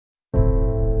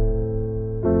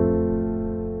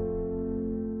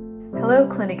Hello,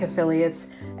 Clinic affiliates,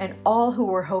 and all who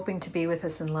were hoping to be with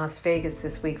us in Las Vegas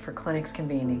this week for Clinic's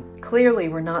convening. Clearly,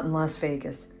 we're not in Las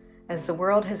Vegas, as the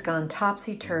world has gone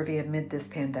topsy-turvy amid this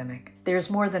pandemic. There's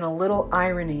more than a little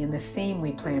irony in the theme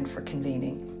we planned for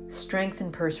convening: strength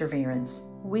and perseverance.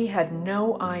 We had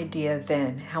no idea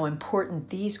then how important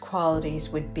these qualities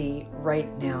would be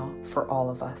right now for all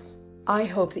of us. I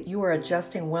hope that you are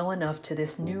adjusting well enough to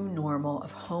this new normal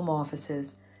of home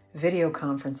offices, video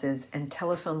conferences, and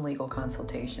telephone legal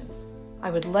consultations.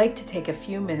 I would like to take a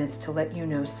few minutes to let you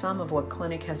know some of what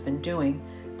Clinic has been doing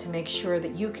to make sure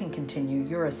that you can continue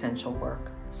your essential work,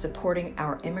 supporting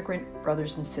our immigrant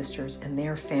brothers and sisters and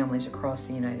their families across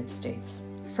the United States.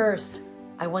 First,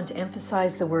 I want to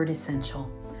emphasize the word essential,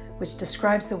 which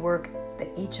describes the work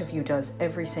that each of you does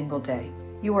every single day.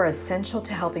 You are essential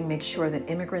to helping make sure that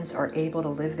immigrants are able to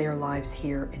live their lives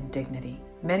here in dignity.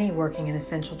 Many working in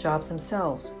essential jobs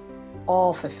themselves,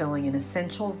 all fulfilling an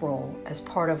essential role as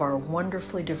part of our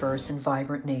wonderfully diverse and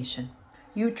vibrant nation.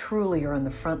 You truly are on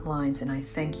the front lines, and I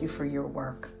thank you for your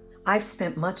work. I've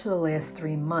spent much of the last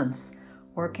 3 months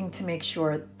working to make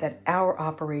sure that our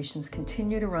operations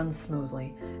continue to run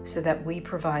smoothly so that we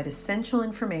provide essential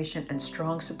information and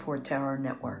strong support to our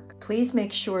network. Please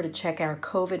make sure to check our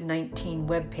COVID-19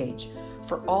 webpage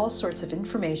for all sorts of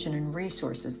information and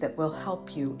resources that will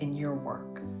help you in your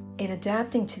work. In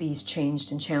adapting to these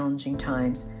changed and challenging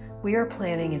times, we are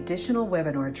planning additional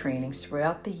webinar trainings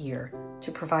throughout the year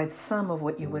to provide some of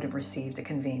what you would have received at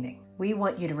convening. We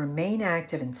want you to remain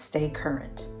active and stay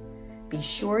current. Be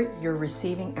sure you're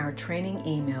receiving our training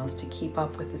emails to keep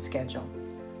up with the schedule.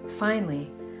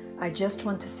 Finally, I just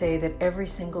want to say that every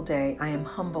single day I am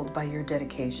humbled by your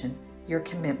dedication, your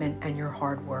commitment, and your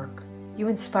hard work. You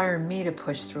inspire me to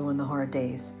push through in the hard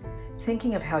days.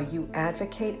 Thinking of how you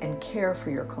advocate and care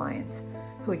for your clients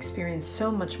who experience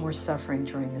so much more suffering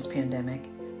during this pandemic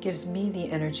gives me the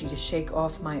energy to shake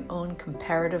off my own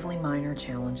comparatively minor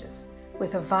challenges.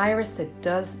 With a virus that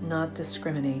does not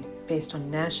discriminate based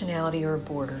on nationality or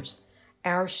borders,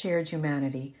 our shared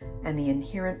humanity and the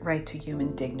inherent right to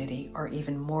human dignity are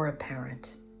even more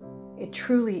apparent. It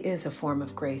truly is a form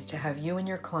of grace to have you and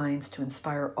your clients to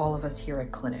inspire all of us here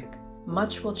at Clinic.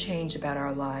 Much will change about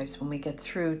our lives when we get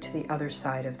through to the other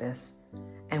side of this,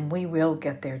 and we will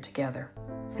get there together.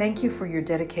 Thank you for your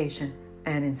dedication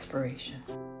and inspiration.